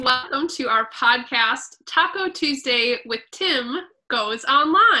Welcome to our podcast, Taco Tuesday with Tim Goes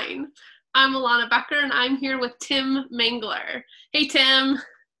Online. I'm Alana Becker, and I'm here with Tim Mangler. Hey, Tim.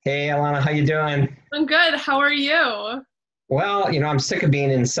 Hey, Alana, how you doing? I'm good. How are you? Well, I'm sick of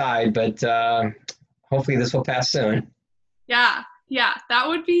being inside, but hopefully this will pass soon. Yeah, that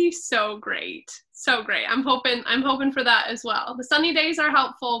would be so great. So great. I'm hoping for that as well. The sunny days are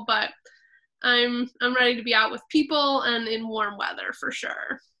helpful, but I'm ready to be out with people and in warm weather for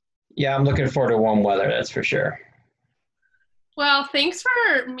sure. Yeah, I'm looking forward to warm weather, that's for sure. Well, thanks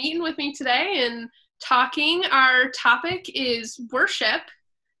for meeting with me today and talking. Our topic is worship,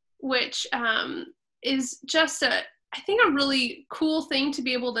 which is just I think a really cool thing to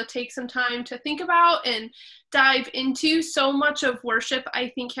be able to take some time to think about and dive into. So much of worship, I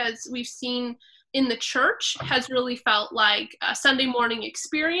think, we've seen in the church has really felt like a Sunday morning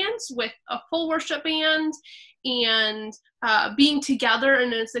experience with a full worship band and being together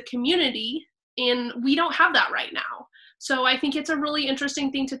and as a community. And we don't have that right now. So I think it's a really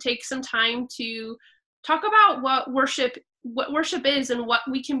interesting thing to take some time to talk about what worship is and what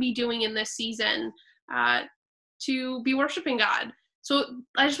we can be doing in this season to be worshiping God. So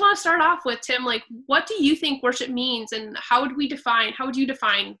I just want to start off with, Tim, like, what do you think worship means, and how would you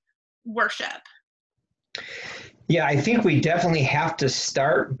define worship? Yeah, I think we definitely have to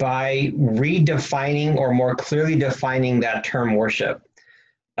start by redefining or more clearly defining that term worship.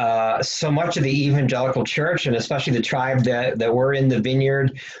 So much of the evangelical church, and especially the tribe that we're in the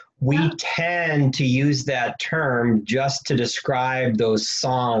vineyard, we tend to use that term just to describe those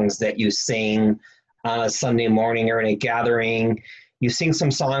songs that you sing on a Sunday morning or in a gathering. You sing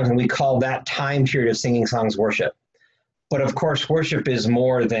some songs, and we call that time period of singing songs worship. But of course, worship is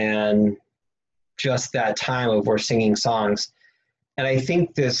more than just that time of we're singing songs. And I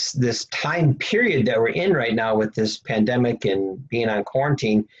think this time period that we're in right now with this pandemic and being on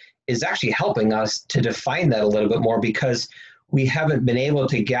quarantine is actually helping us to define that a little bit more, because we haven't been able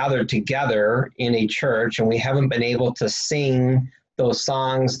to gather together in a church, and we haven't been able to sing those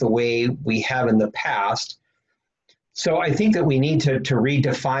songs the way we have in the past. So I think that we need to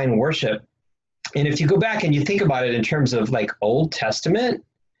redefine worship. And if you go back and you think about it in terms of like Old Testament,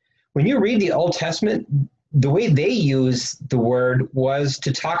 when you read the Old Testament, the way they use the word was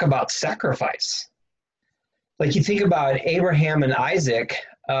to talk about sacrifice. Like you think about Abraham and Isaac,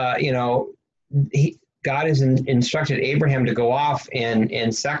 God has instructed Abraham to go off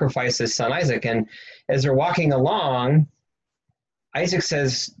and sacrifice his son Isaac. And as they're walking along, Isaac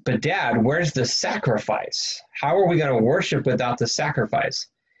says, "But Dad, where's the sacrifice? How are we going to worship without the sacrifice?"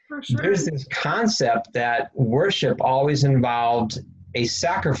 For sure. There's this concept that worship always involved a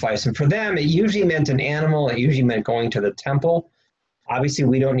sacrifice. And for them, it usually meant an animal. It usually meant going to the temple. Obviously,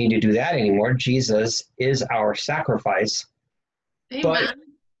 we don't need to do that anymore. Jesus is our sacrifice. Amen. But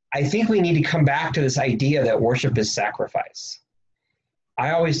I think we need to come back to this idea that worship is sacrifice.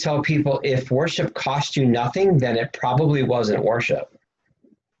 I always tell people, if worship cost you nothing, then it probably wasn't worship.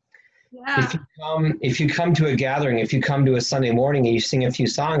 Yeah. If you come to a gathering, if you come to a Sunday morning and you sing a few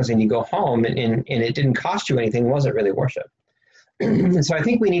songs and you go home and it didn't cost you anything, it wasn't really worship. And so I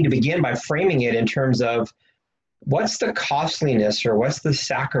think we need to begin by framing it in terms of what's the costliness or what's the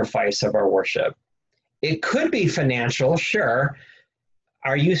sacrifice of our worship. It could be financial, sure.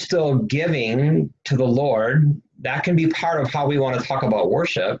 Are you still giving to the Lord? That can be part of how we want to talk about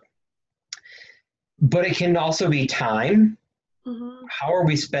worship. But it can also be time. Mm-hmm. How are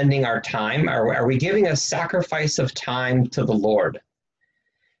we spending our time? Are we giving a sacrifice of time to the Lord?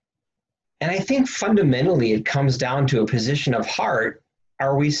 And I think fundamentally it comes down to a position of heart.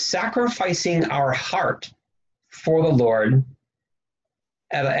 Are we sacrificing our heart for the Lord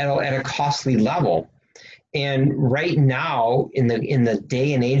at a costly level? And right now, in the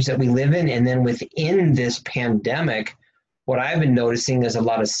day and age that we live in, and then within this pandemic, what I've been noticing is a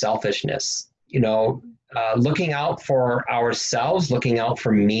lot of selfishness. Looking out for ourselves, looking out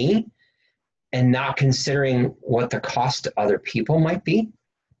for me, and not considering what the cost to other people might be.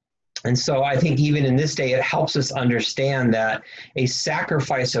 And so I think even in this day, it helps us understand that a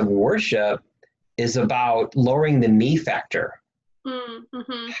sacrifice of worship is about lowering the me factor.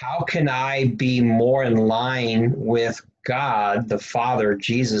 Mm-hmm. How can I be more in line with God, the Father,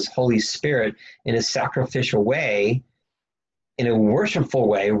 Jesus, Holy Spirit, in a sacrificial way, in a worshipful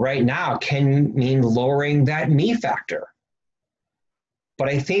way right now can mean lowering that me factor. But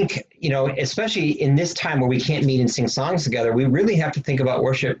I think, especially in this time where we can't meet and sing songs together, we really have to think about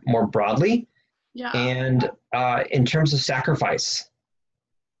worship more broadly and in terms of sacrifice.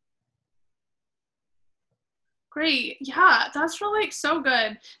 Great. Yeah, that's really so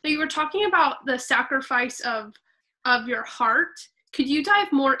good that you were talking about the sacrifice of your heart Could you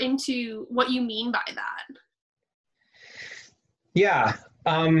dive more into what you mean by that? Yeah.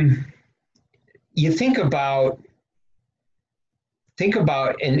 You think about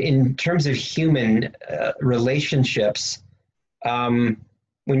in terms of human relationships, when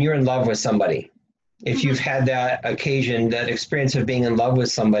you're in love with somebody, if you've had that occasion, that experience of being in love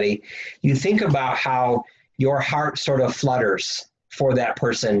with somebody, you think about how your heart sort of flutters for that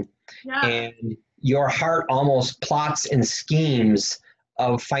person, Yeah. and your heart almost plots and schemes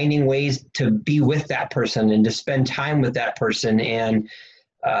of finding ways to be with that person and to spend time with that person, and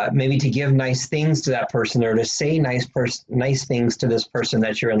maybe to give nice things to that person, or to say nice things to this person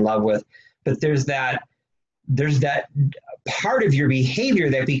that you're in love with. But there's that part of your behavior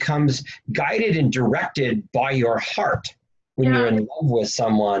that becomes guided and directed by your heart when you're in love with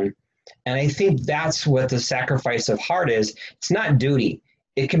someone. And I think that's what the sacrifice of heart is. It's not duty.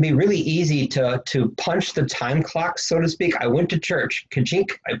 It can be really easy to punch the time clock, so to speak. I went to church,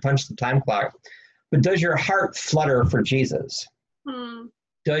 kachink, I punched the time clock. But does your heart flutter for Jesus?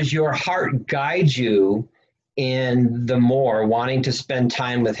 Does your heart guide you in the more wanting to spend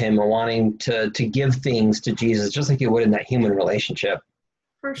time with him, or wanting to give things to Jesus, just like you would in that human relationship?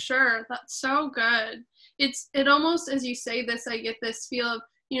 For sure. That's so good. It almost, as you say this, I get this feel of,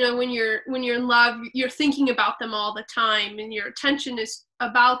 when you're in love, you're thinking about them all the time, and your attention is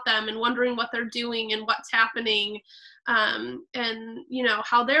about them and wondering what they're doing and what's happening, and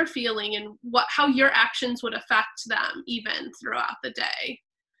how they're feeling, and how your actions would affect them even throughout the day.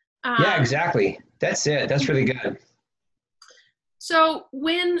 Yeah, exactly. That's it. That's really good. So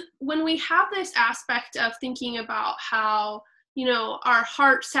when we have this aspect of thinking about how, our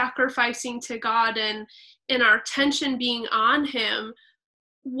heart sacrificing to God, and our attention being on him,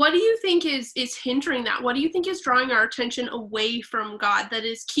 what do you think is hindering that? What do you think is drawing our attention away from God, that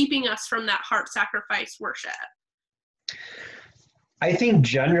is keeping us from that heart sacrifice worship? I think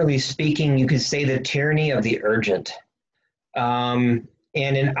generally speaking, you could say the tyranny of the urgent.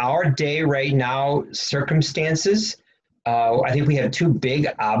 And in our day right now, circumstances, I think we have two big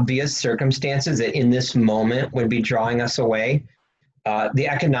obvious circumstances that in this moment would be drawing us away. The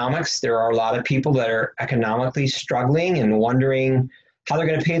economics, there are a lot of people that are economically struggling and wondering how they're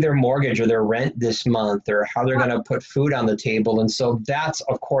going to pay their mortgage or their rent this month, or how they're going to put food on the table. And so that's,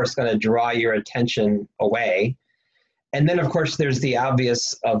 of course, going to draw your attention away. And then, of course, there's the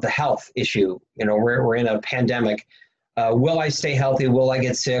obvious of the health issue. We're in a pandemic. Will I stay healthy? Will I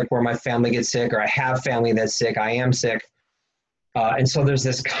get sick? Will my family get sick? Or I have family that's sick. I am sick. And so there's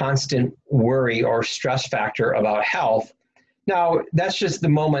this constant worry or stress factor about health. Now, that's just the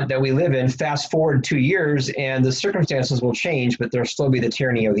moment that we live in. Fast forward 2 years, and the circumstances will change, but there'll still be the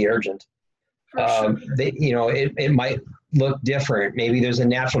tyranny of the urgent. Sure. It might look different. Maybe there's a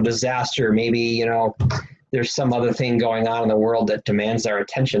natural disaster. Maybe, there's some other thing going on in the world that demands our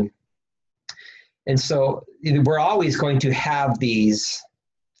attention. And so we're always going to have these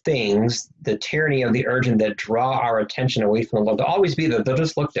things, the tyranny of the urgent, that draw our attention away from the Lord. They'll always be there. They'll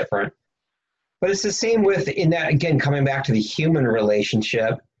just look different. But it's the same in that, again, coming back to the human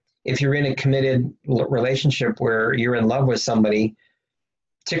relationship. If you're in a committed relationship where you're in love with somebody,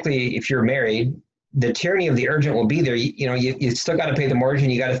 particularly if you're married, the tyranny of the urgent will be there. You still got to pay the mortgage,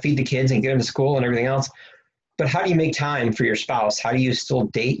 and you got to feed the kids and get them to school and everything else. But how do you make time for your spouse? How do you still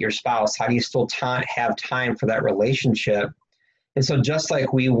date your spouse? How do you still have time for that relationship? And so just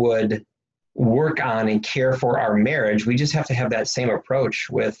like we would work on and care for our marriage, we just have to have that same approach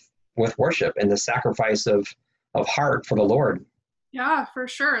with worship and the sacrifice of heart for the Lord. Yeah, for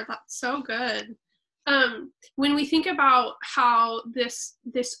sure. That's so good. When we think about how this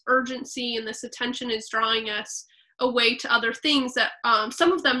urgency and this attention is drawing us away to other things, that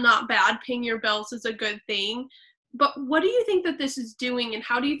some of them not bad, paying your bills is a good thing, but what do you think that this is doing, and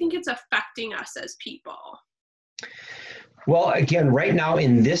how do you think it's affecting us as people? Well, again, right now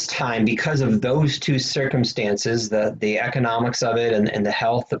in this time, because of those two circumstances, the economics of it and the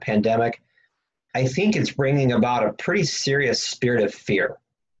health, the pandemic, I think it's bringing about a pretty serious spirit of fear.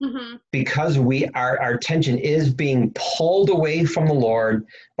 Mm-hmm. Because our attention is being pulled away from the Lord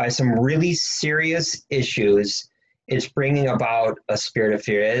by some really serious issues. It's bringing about a spirit of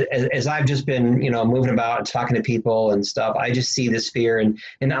fear. As I've just been, moving about and talking to people and stuff, I just see this fear. And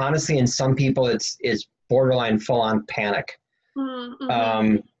honestly, in some people, it's borderline full-on panic.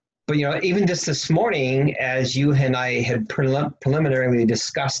 Mm-hmm. But, even just this morning, as you and I had preliminarily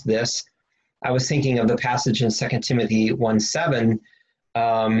discussed this, I was thinking of the passage in 2 Timothy 1:7,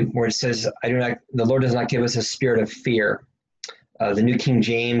 where it says, the Lord does not give us a spirit of fear. The New King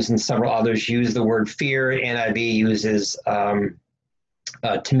James and several others use the word fear. NIV uses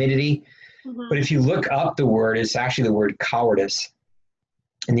timidity. Mm-hmm. But if you look up the word, it's actually the word cowardice.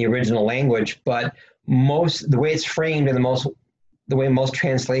 in the original language, but the way it's framed and the way most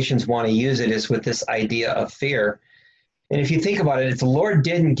translations want to use it is with this idea of fear. And if you think about it, if the Lord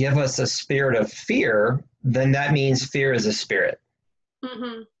didn't give us a spirit of fear, then that means fear is a spirit.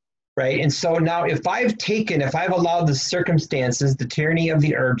 Mm-hmm. Right? And so now if I've allowed the circumstances, the tyranny of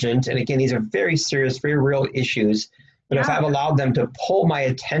the urgent, and again, these are very serious, very real issues, but if I've allowed them to pull my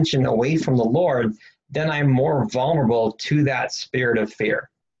attention away from the Lord, then I'm more vulnerable to that spirit of fear.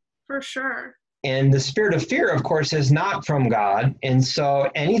 For sure. And the spirit of fear, of course, is not from God. And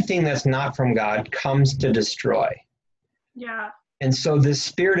so anything that's not from God comes to destroy. Yeah. And so the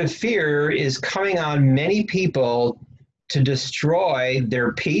spirit of fear is coming on many people to destroy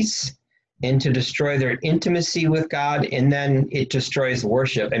their peace and to destroy their intimacy with God, and then it destroys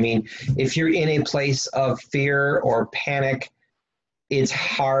worship. I mean, if you're in a place of fear or panic, it's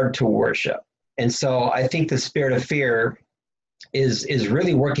hard to worship. And so I think the spirit of fear is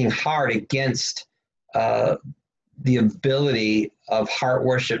really working hard against the ability of heart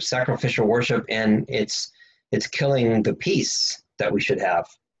worship, sacrificial worship, and it's killing the peace that we should have.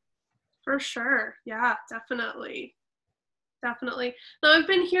 For sure. Yeah, definitely. Definitely. Now, I've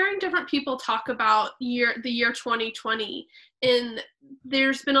been hearing different people talk about the year 2020, and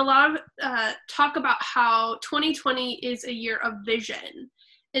there's been a lot of talk about how 2020 is a year of vision.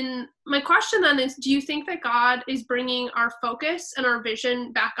 And my question then is, do you think that God is bringing our focus and our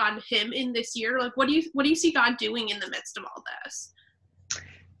vision back on Him in this year? Like, what do you see God doing in the midst of all this?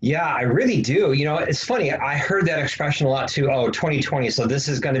 Yeah, I really do. You know, it's funny. I heard that expression a lot too. Oh, 2020. So this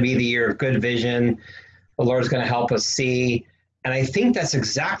is going to be the year of good vision. The Lord's going to help us see. And I think that's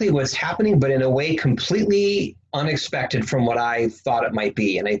exactly what's happening, but in a way completely unexpected from what I thought it might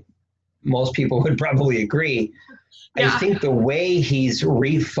be. And most people would probably agree. Yeah. I think the way He's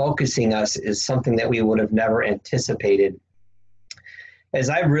refocusing us is something that we would have never anticipated.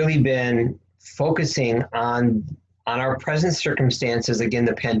 As I've really been focusing on our present circumstances, again,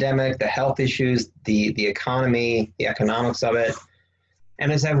 the pandemic, the health issues, the economy, the economics of it,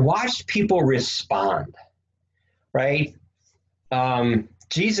 and as I've watched people respond, right?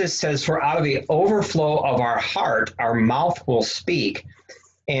 Jesus says, for out of the overflow of our heart, our mouth will speak.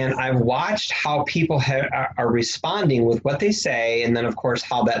 And I've watched how people are responding with what they say, and then, of course,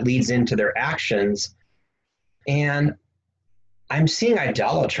 how that leads into their actions. And I'm seeing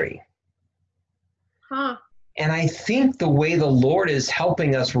idolatry. Huh. And I think the way the Lord is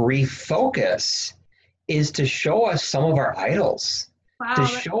helping us refocus is to show us some of our idols. Wow, to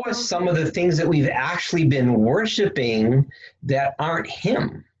show us some of the things that we've actually been worshiping that aren't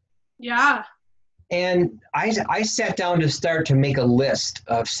Him. Yeah. And I sat down to start to make a list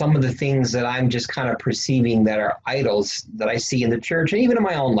of some of the things that I'm just kind of perceiving that are idols that I see in the church and even in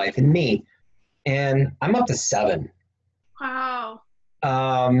my own life, in me. And I'm up to 7. Wow.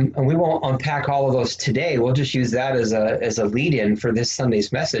 And we won't unpack all of those today. We'll just use that as a lead-in for this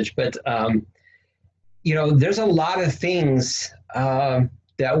Sunday's message. But you know, there's a lot of things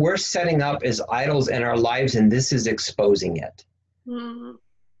that we're setting up as idols in our lives, and this is exposing it.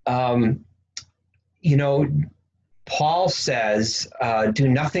 Mm-hmm. You know, Paul says, do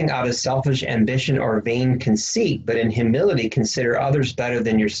nothing out of selfish ambition or vain conceit, but in humility consider others better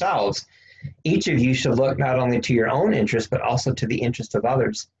than yourselves. Each of you should look not only to your own interest, but also to the interest of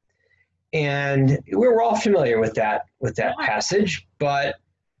others. And we're all familiar with that passage, but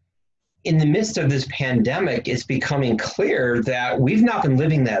in the midst of this pandemic, it's becoming clear that we've not been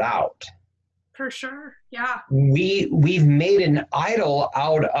living that out. For sure, yeah. We've made an idol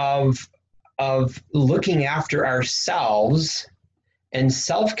out of looking after ourselves and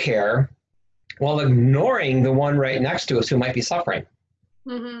self-care while ignoring the one right next to us who might be suffering.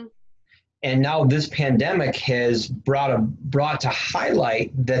 Mm-hmm. And now this pandemic has brought to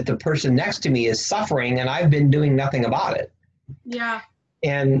highlight that the person next to me is suffering, and I've been doing nothing about it. Yeah.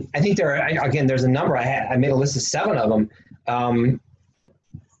 And I think there's a number. I made a list of 7 of them.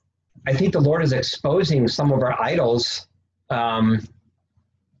 I think the Lord is exposing some of our idols.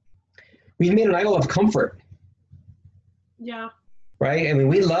 We've made an idol of comfort. Yeah. Right? I mean,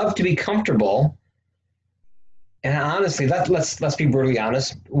 we love to be comfortable. And honestly, let's be brutally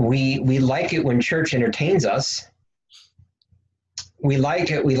honest. We like it when church entertains us. We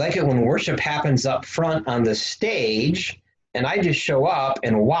like it when worship happens up front on the stage, and I just show up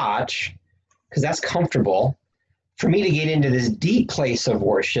and watch because that's comfortable. For me to get into this deep place of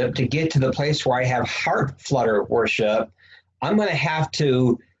worship, to get to the place where I have heart flutter worship, I'm going to have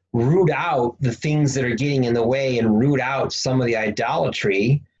to root out the things that are getting in the way and root out some of the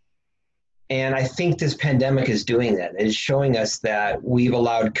idolatry. And I think this pandemic is doing that. It's showing us that we've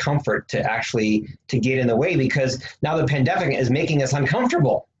allowed comfort to get in the way, because now the pandemic is making us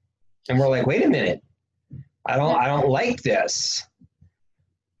uncomfortable. And we're like, wait a minute, I don't like this.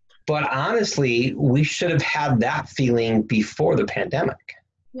 But honestly, we should have had that feeling before the pandemic.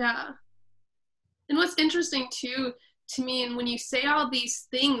 Yeah. And what's interesting too, to me, and when you say all these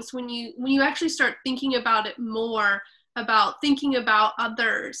things, when you actually start thinking about it more, about thinking about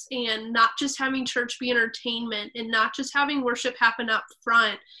others and not just having church be entertainment and not just having worship happen up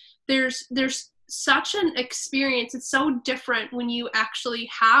front, there's such an experience. It's so different when you actually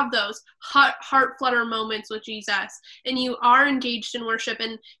have those heart flutter moments with Jesus and you are engaged in worship.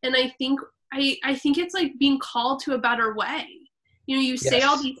 And I think it's like being called to a better way. You know, you say Yes.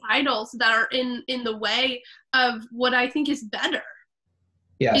 all these idols that are in the way of what I think is better.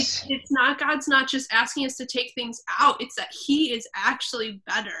 Yes. It's not, God's not just asking us to take things out. It's that he is actually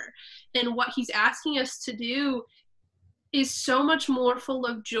better. And what he's asking us to do is so much more full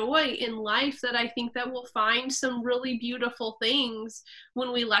of joy in life, that I think that we'll find some really beautiful things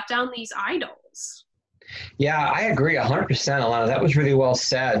when we let down these idols. Yeah, I agree 100%, Alana. That was really well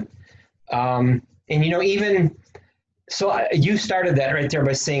said. And, even so, you started that right there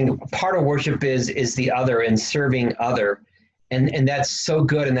by saying part of worship is the other and serving other. And that's so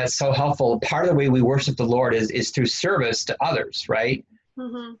good and that's so helpful. Part of the way we worship the Lord is through service to others, right?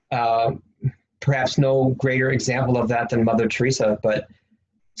 Mm-hmm. Perhaps no greater example of that than Mother Teresa. But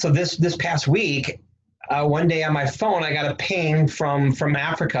so this past week, one day on my phone, I got a ping from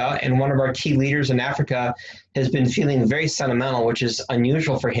Africa, and one of our key leaders in Africa has been feeling very sentimental, which is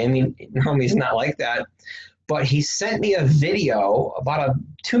unusual for him. Normally he's not like that. But he sent me a video, about a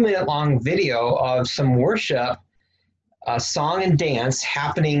 2-minute long video of some worship, song and dance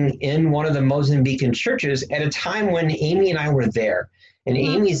happening in one of the Mozambican churches at a time when Amy and I were there. And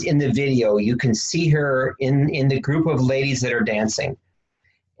Amy's in the video. You can see her in the group of ladies that are dancing.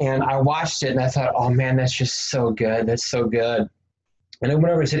 And I watched it and I thought, oh man, that's just so good. That's so good. And I went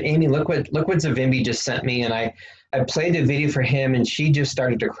over and said, Amy, look what Zavimbi just sent me. And I played the video for him and she just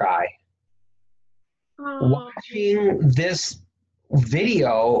started to cry. Watching this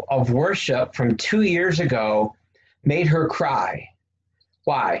video of worship from 2 years ago made her cry.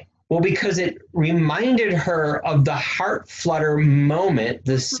 Why? Well, because it reminded her of the heart flutter moment,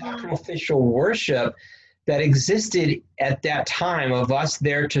 the sacrificial worship that existed at that time of us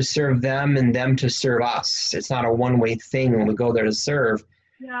there to serve them and them to serve us. It's not a one-way thing when we go there to serve.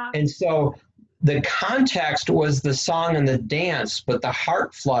 Yeah. And so the context was the song and the dance, but the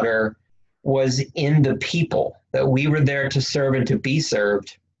heart flutter was in the people, that we were there to serve and to be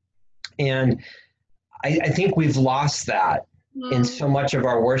served. And I think we've lost that in so much of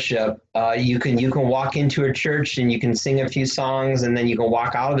our worship. You can walk into a church and you can sing a few songs and then you can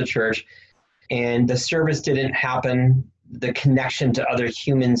walk out of the church and the service didn't happen. The connection to other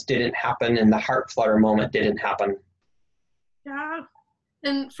humans didn't happen, and the heart flutter moment didn't happen. Yeah.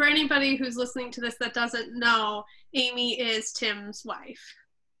 And for anybody who's listening to this that doesn't know, Amy is Tim's wife.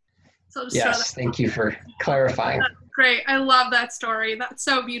 So yes, thank you for clarifying. That's great. I love that story. That's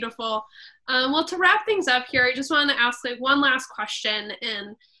so beautiful. Well, to wrap things up here, I just want to ask one last question.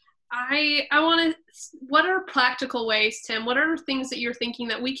 And I want to, what are practical ways, Tim? What are things that you're thinking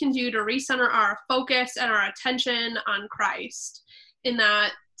that we can do to recenter our focus and our attention on Christ in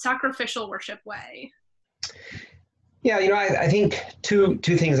that sacrificial worship way? Yeah, I think two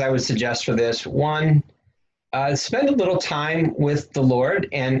things I would suggest for this. One, spend a little time with the Lord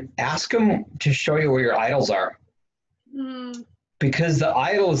and ask him to show you where your idols are. Because the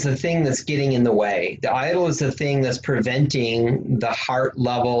idol is the thing that's getting in the way. The idol is the thing that's preventing the heart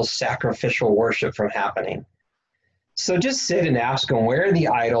level sacrificial worship from happening. So just sit and ask him, where are the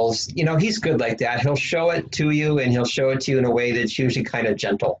idols? He's good like that. He'll show it to you, and he'll show it to you in a way that's usually kind of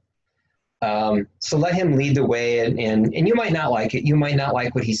gentle. So let him lead the way, and you might not like it. You might not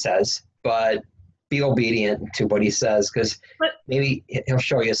like what he says, but be obedient to what he says, because maybe he'll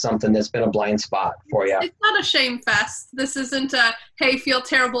show you something that's been a blind spot for you. It's not a shame fest. This isn't a, hey, feel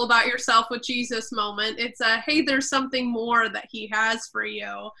terrible about yourself with Jesus moment. It's a, hey, there's something more that he has for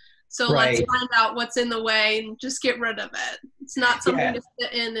you. So Let's find out what's in the way and just get rid of it. It's not something to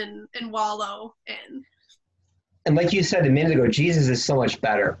sit in and wallow in. And like you said a minute ago, Jesus is so much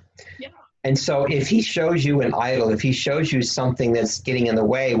better. Yeah. And so if he shows you an idol, if he shows you something that's getting in the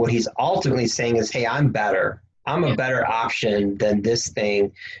way, what he's ultimately saying is, hey, I'm better. I'm a better option than this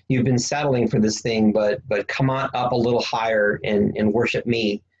thing. You've been settling for this thing, but come on up a little higher and worship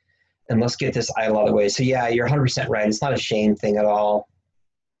me, and let's get this idol out of the way. So yeah, you're 100% right. It's not a shame thing at all.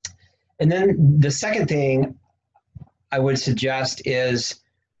 And then the second thing I would suggest is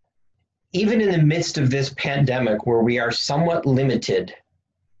even in the midst of this pandemic where we are somewhat limited,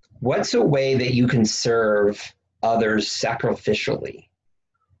 what's a way that you can serve others sacrificially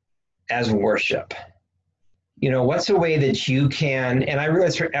as worship? What's a way that you can, and I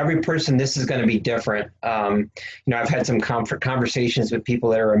realize for every person, this is going to be different. I've had some conversations with people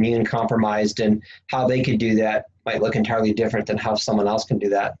that are immune compromised, and how they could do that might look entirely different than how someone else can do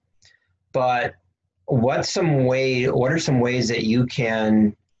that. But what are some ways that you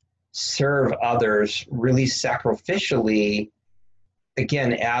can serve others really sacrificially,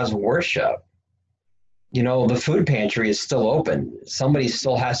 again, as worship? The food pantry is still open. Somebody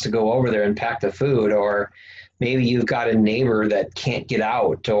still has to go over there and pack the food, or maybe you've got a neighbor that can't get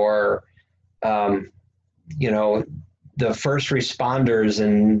out, or, the first responders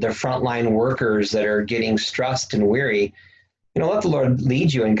and the frontline workers that are getting stressed and weary. Let the Lord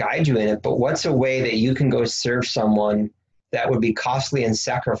lead you and guide you in it, but what's a way that you can go serve someone that would be costly and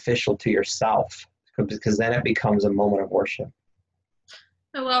sacrificial to yourself? Because then it becomes a moment of worship.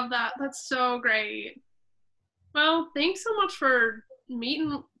 I love that. That's so great. Well, thanks so much for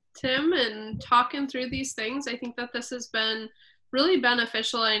meeting Tim and talking through these things. I think that this has been really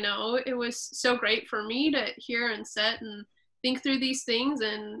beneficial. I know it was so great for me to hear and sit and think through these things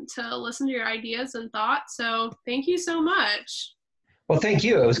and to listen to your ideas and thoughts. So thank you so much. Well, thank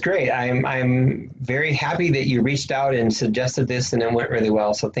you. It was great. I'm very happy that you reached out and suggested this, and it went really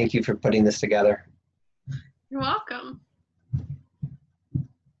well. So thank you for putting this together. You're welcome.